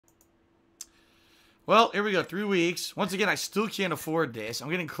Well, here we go. 3 weeks. Once again, I still can't afford this. I'm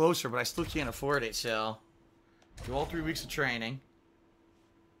getting closer, but I still can't afford it, so... Do all 3 weeks of training.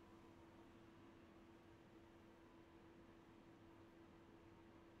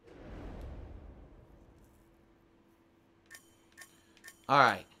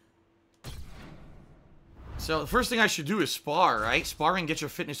 Alright. So, the first thing I should do is spar, right? Sparring gets your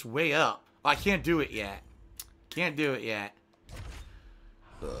fitness way up. Oh, I can't do it yet. Can't do it yet.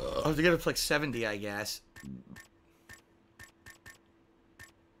 I'll have to get up to like 70, I guess.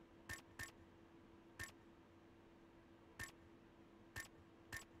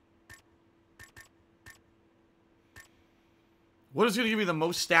 What is going to give me the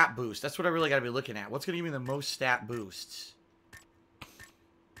most stat boost? That's what I really got to be looking at. What's going to give me the most stat boosts?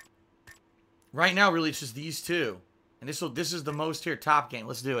 Right now, really, it's just these two. And this is the most here. Top game.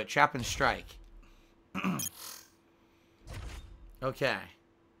 Let's do it. Trap and strike. Okay.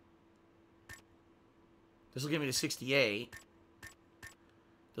 This will give me to 68.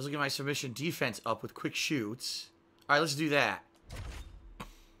 This will get my submission defense up with quick shoots. Alright, let's do that.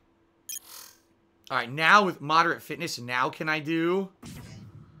 Alright, now with moderate fitness, now can I do...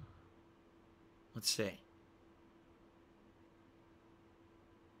 Let's see.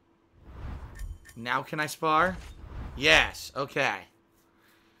 Now can I spar? Yes, okay.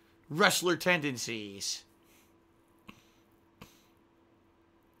 Wrestler tendencies.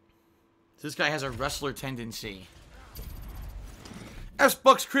 This guy has a wrestler tendency.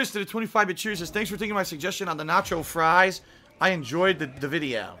 S-Bucks Chris did a 25-bit cheers. Says, thanks for taking my suggestion on the nacho fries. I enjoyed the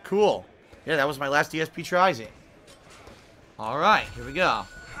video. Cool. Yeah, that was my last DSP tries it. Alright, here we go.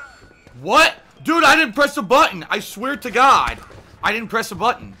 What? Dude, I didn't press a button. I swear to God. I didn't press a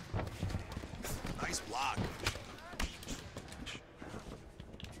button. Nice block.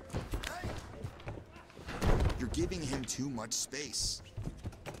 You're giving him too much space.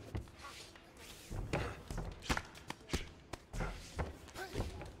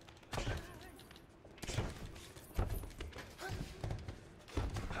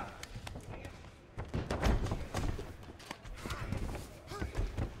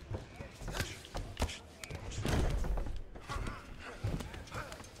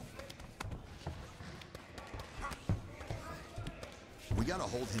 We gotta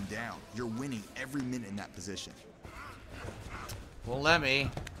hold him down. You're winning every minute in that position. Well, let me.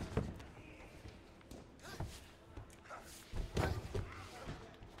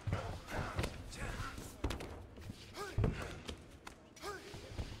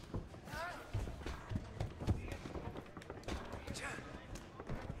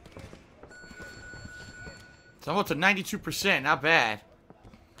 It's almost to 92%. Not bad.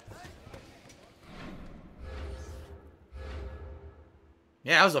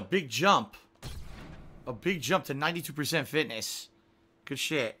 Yeah, that was a big jump. A big jump to 92% fitness. Good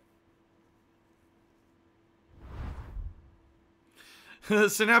shit.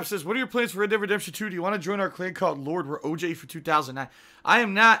 Synapse says, what are your plans for Red Dead Redemption 2? Do you want to join our clan called Lord? We're OJ for 2009. I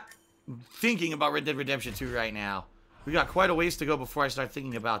am not thinking about Red Dead Redemption 2 right now. We got quite a ways to go before I start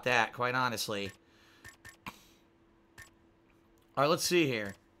thinking about that, quite honestly. Alright, let's see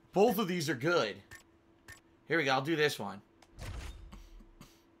here. Both of these are good. Here we go. I'll do this one.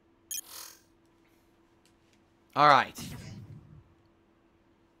 Alright.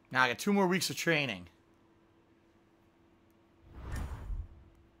 Now I got 2 more weeks of training.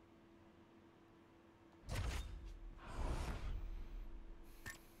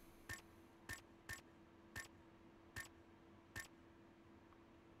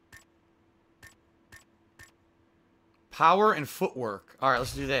 Power and footwork. Alright,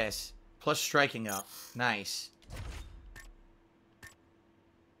 let's do this. Plus striking up. Nice.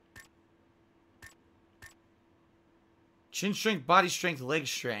 Chin strength, body strength, leg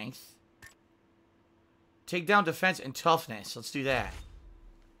strength. Takedown defense and toughness. Let's do that.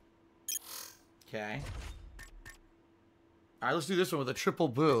 Okay. Alright, let's do this one with a triple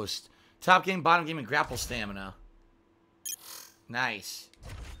boost. Top game, bottom game, and grapple stamina. Nice.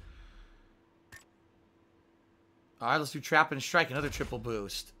 Alright, let's do trap and strike. Another triple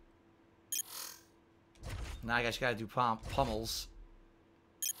boost. Now I guess you gotta do pummels.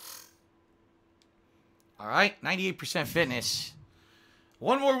 Alright, 98% fitness.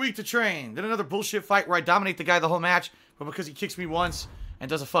 1 more week to train. Then another bullshit fight where I dominate the guy the whole match, but because he kicks me once and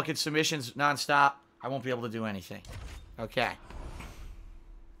does a fucking submissions nonstop, I won't be able to do anything. Okay.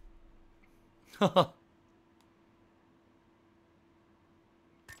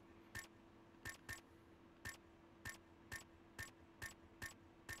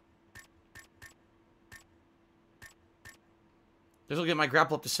 This will get my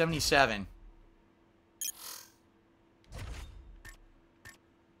grapple up to 77.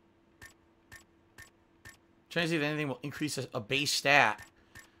 Trying to see if anything will increase a base stat.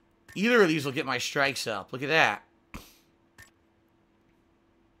 Either of these will get my strikes up. Look at that.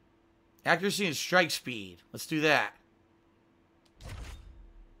 Accuracy and strike speed. Let's do that.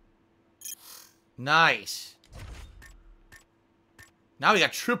 Nice. Now we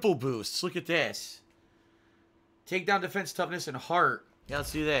got triple boosts. Look at this. Takedown, defense, toughness, and heart. Yeah,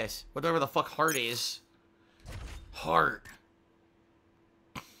 let's do this. Whatever the fuck heart is. Heart.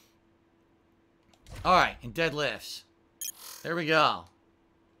 Alright, and deadlifts. There we go.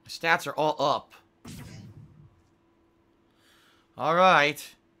 My stats are all up.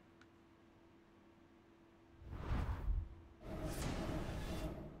 Alright.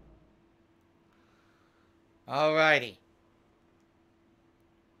 Alrighty.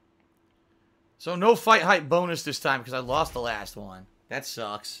 So no fight hype bonus this time because I lost the last one. That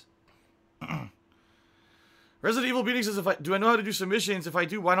sucks. Resident Evil Beating says, do I know how to do submissions? If I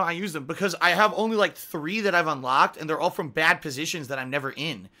do, why don't I use them? Because I have only like 3 that I've unlocked, and they're all from bad positions that I'm never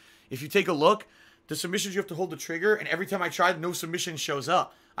in. If you take a look, the submissions you have to hold the trigger, and every time I try, no submission shows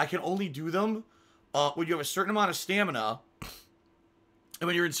up. I can only do them when you have a certain amount of stamina, and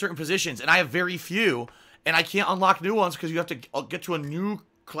when you're in certain positions. And I have very few, and I can't unlock new ones because you have to get to a new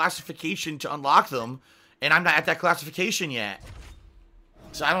classification to unlock them, and I'm not at that classification yet.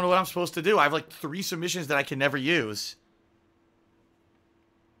 So I don't know what I'm supposed to do. I have like 3 submissions that I can never use.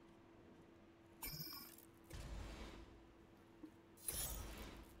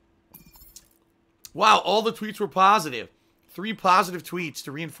 Wow, all the tweets were positive. 3 positive tweets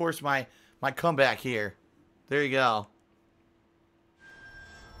to reinforce my comeback here. There you go.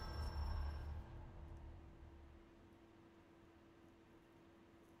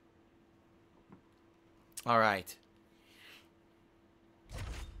 All right.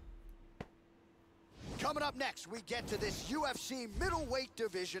 Coming up next, we get to this UFC middleweight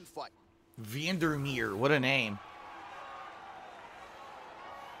division fight. Vandermeer, what a name.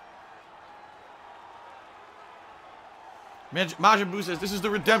 Majin Buu says, this is the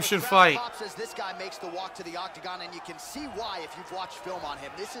redemption fight. Says this guy makes the walk to the octagon, and you can see why if you've watched film on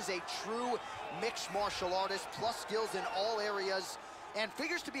him. This is a true mixed martial artist, plus skills in all areas, and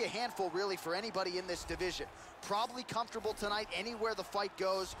figures to be a handful, really, for anybody in this division. Probably comfortable tonight anywhere the fight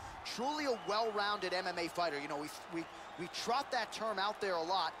goes. Truly a well-rounded MMA fighter. You know, we trot that term out there a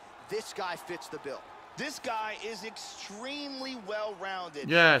lot. This guy fits the bill. This guy is extremely well-rounded.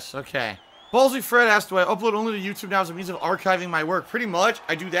 Yes, okay. Ballsy Fred asked, do I upload only to YouTube now as a means of archiving my work? Pretty much.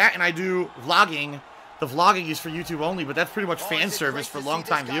 I do that, and I do vlogging. The vlogging is for YouTube only, but that's pretty much fan service for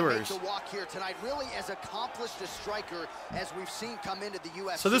long-time viewers. Really as accomplished a striker as we've seen come into the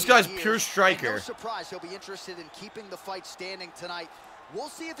UFC. So this guy's pure striker. No surprise he'll be interested in keeping the fight standing tonight. We'll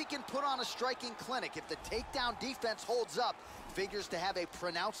see if he can put on a striking clinic. If the takedown defense holds up, figures to have a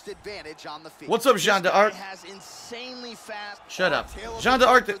pronounced advantage on the field. What's up, Jean d'Arc? Has insanely fast. Shut up. Jean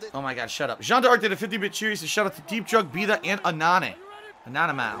d'Arc. Oh my God, shut up. Jean d'Arc did a 50-bit cheers to shout out to Deep Drug, Bida, and Anane.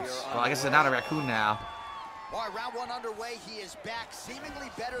 Anana Mouse. Well, I guess it's not a raccoon now. All right, round 1 underway. He is back, seemingly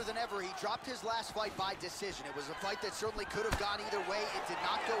better than ever. He dropped his last fight by decision. It was a fight that certainly could have gone either way. It did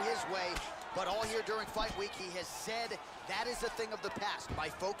not go his way, but all year during fight week, he has said that is a thing of the past. My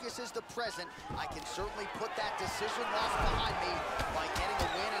focus is the present. I can certainly put that decision loss behind me by getting a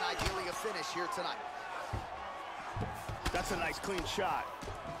win and ideally a finish here tonight. That's a nice, clean shot.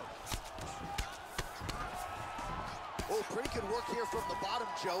 Oh, pretty good work here from the bottom,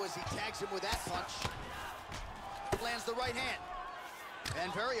 Joe, as he tags him with that punch. Lands the right hand.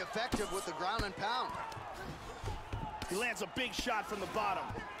 And very effective with the ground and pound. He lands a big shot from the bottom.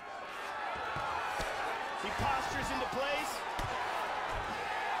 He postures into place.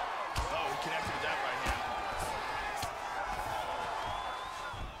 Oh, he connected with that right hand.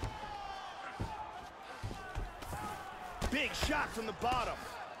 Big shot from the bottom.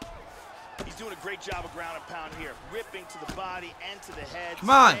 He's doing a great job of ground and pound here. Ripping to the body and to the head. Come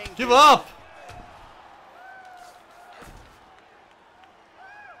on, give up.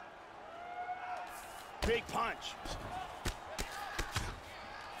 Big punch.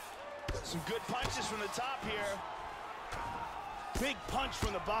 Some good punches from the top here. Big punch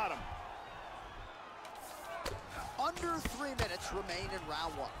from the bottom. Under 3 minutes remain in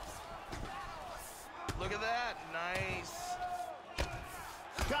round 1. Look at that, nice.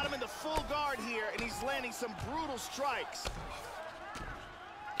 Got him in the full guard here, and he's landing some brutal strikes.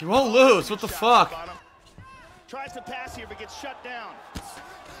 He won't lose, what the fuck? Tries to pass here, but gets shut down.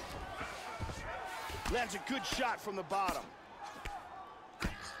 Lands a good shot from the bottom.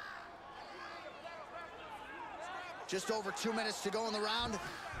 Just over 2 minutes to go in the round.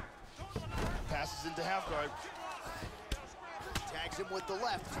 Passes into half guard. Tags him with the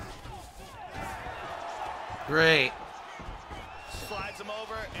left. Great. Slides him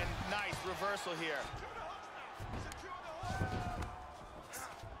over, and nice reversal here.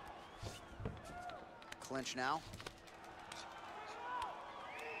 Clinch now.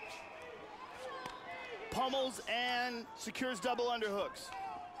 Pummels and secures double underhooks.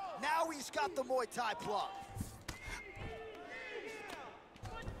 Now he's got the Muay Thai plug.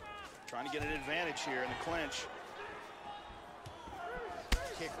 Trying to get an advantage here in the clinch.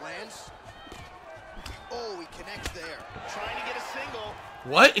 Kick lands. Oh, he connects there. Trying to get a single.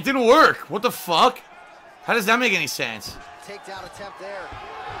 What? It didn't work. What the fuck? How does that make any sense? Takedown attempt there.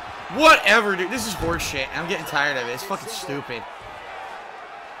 Whatever, dude. This is horseshit. I'm getting tired of it. It's fucking stupid.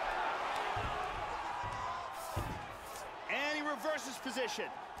 And he reverses position.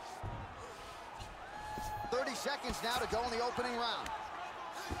 30 seconds now to go in the opening round.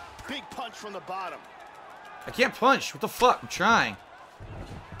 Big punch from the bottom. I can't punch. What the fuck? I'm trying.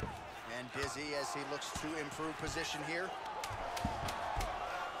 And busy as he looks to improve position here.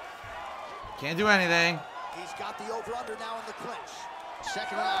 Can't do anything. He's got the over-under now in the clinch.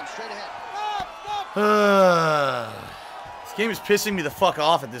 Second round, straight ahead. This game is pissing me the fuck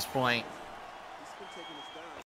off at this point.